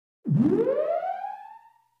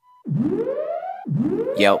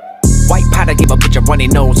Yo, white powder gave a bitch a runny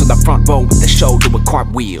nose on the front row with the show doing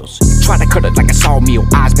cartwheels. Try to cut it like a sawmill,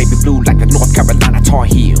 eyes baby blue like the North Carolina Tar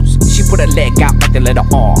Heels. She put her leg out like the letter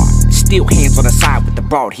R, still hands on the side with the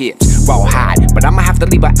broad hips, raw hide. But I'ma have to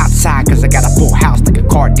leave her outside cause I got a full house like a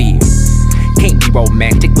car deal. Can't be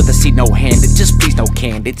romantic with a C no-handed, just please no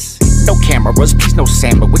candids. No cameras, please no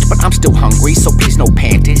sandwich, but I'm still hungry, so please no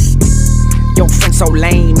panties. Your friend so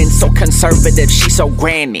lame and so conservative, she so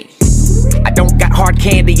granny. I don't got hard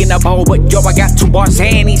candy in a bowl, but yo, I got 2 bars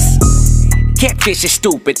Annie's. Catfish is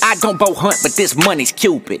stupid, I don't bow hunt, but this money's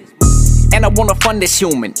Cupid. And I wanna fund this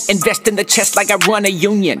human, invest in the chest like I run a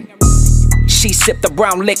union. She sipped the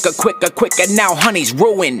brown liquor quicker, now honey's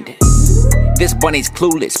ruined. This bunny's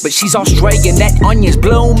clueless, but she's Australian, that onion's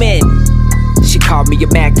blooming. She called me a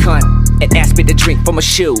mad cunt and asked me to drink from a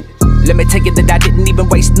shoe. Let me tell you that I didn't even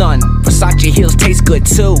waste none. Versace heels taste good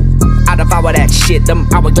too. Out of all of that shit, them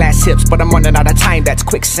hourglass hips, but I'm running out of time, that's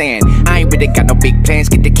quicksand. I ain't really got no big plans,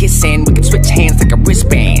 get the kiss in, we can switch hands like a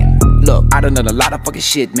wristband. Look, I done a lot of fucking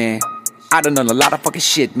shit, man. I done a lot of fucking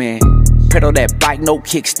shit, man. Pedal that bike, no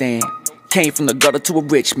kickstand. Came from the gutter to a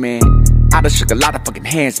rich man. I done shook a lot of fucking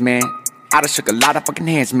hands, man. I done shook a lot of fucking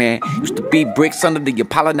hands, man. Used to be bricks under the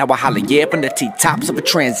Impala, now I holler, yeah, from the T-tops of a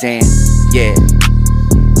Trans Am. Yeah.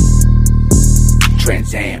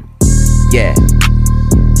 Trans Am. Yeah.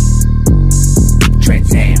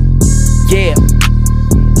 Trans Am. Yeah.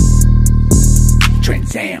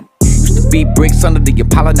 Trans Am. Used to be bricks under the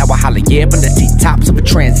Impala, now I holler, yeah, from the T-tops of a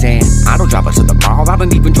Trans Am. I don't drive her to the mall, I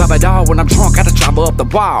don't even drive at all. When I'm drunk, I just drive her up the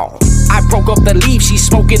wall. I broke up the leaf, she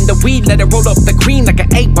smoking the weed, let her roll up the green like an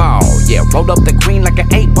 8-ball. Yeah, roll up the green like an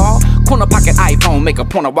 8-ball. Corner pocket iPhone, make a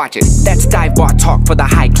point to watch it. That's dive bar talk for the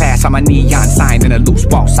high class. I'm a neon sign in a loose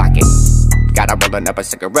wall socket. Gotta rollin' up a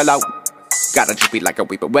cigarillo, gotta droopy like a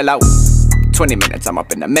weeping willow. 20 minutes, I'm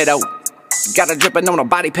up in the middle. Gotta drippin' on a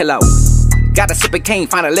body pillow. Gotta sip it,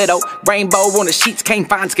 can't find a little rainbow on the sheets, can't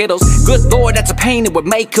find Skittles. Good lord, that's a painted with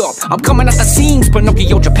makeup. I'm coming out the seams,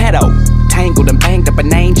 Pinocchio Geppetto. Tangled and banged up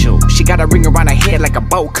an angel. She got a ring around her head like a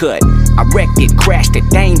bow cut. I wrecked it, crashed it,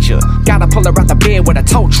 danger. Gotta pull her out the bed with a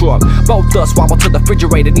tow truck. Both us wobble to the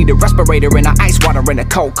refrigerator, need a respirator and a ice water in a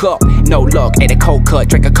cold cup. No luck, ate a cold cut,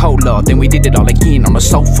 drank a cola, then we did it all again on the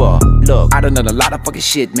sofa. Look, I done a lot of fucking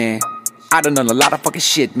shit, man. I done a lot of fucking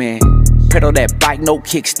shit, man. Pedal that bike, no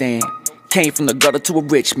kickstand. Came from the gutter to a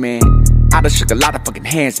rich man. I done shook a lot of fucking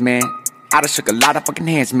hands, man. I done shook a lot of fucking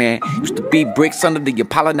hands, man. Used to be bricks under the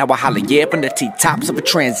Impala, now I holler, yeah, from the T-tops of a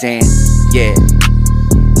Trans Am. Yeah.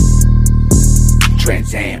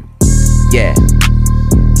 Trans Am. Yeah.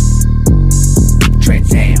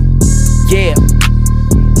 Trans Am. Yeah.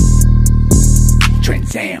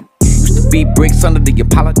 Trans Am. Used to be bricks under the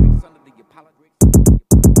Impala.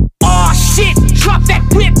 Aw shit, drop that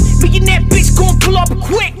whip. Me and that bitch gon' pull up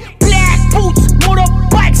quick. Black boots,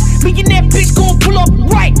 motorbikes. Me and that bitch gon' pull up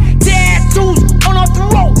right. Tattoos on our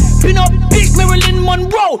throat. Been up bitch, Marilyn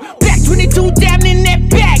Monroe. Back 22 down in that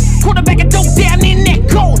bag. Quarterback a dope down in that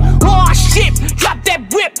coat. Aw shit, drop that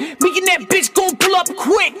whip. Me and that bitch gon' pull up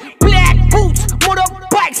quick. Black boots,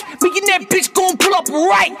 motorbikes. Me and that bitch gon' pull up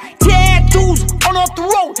right. Tattoos on our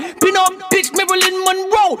throat. Been up bitch, Marilyn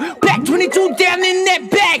Monroe. Back 22 down in that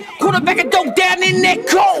bag. Quarterback a dope down in that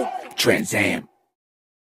coat. Trans Am.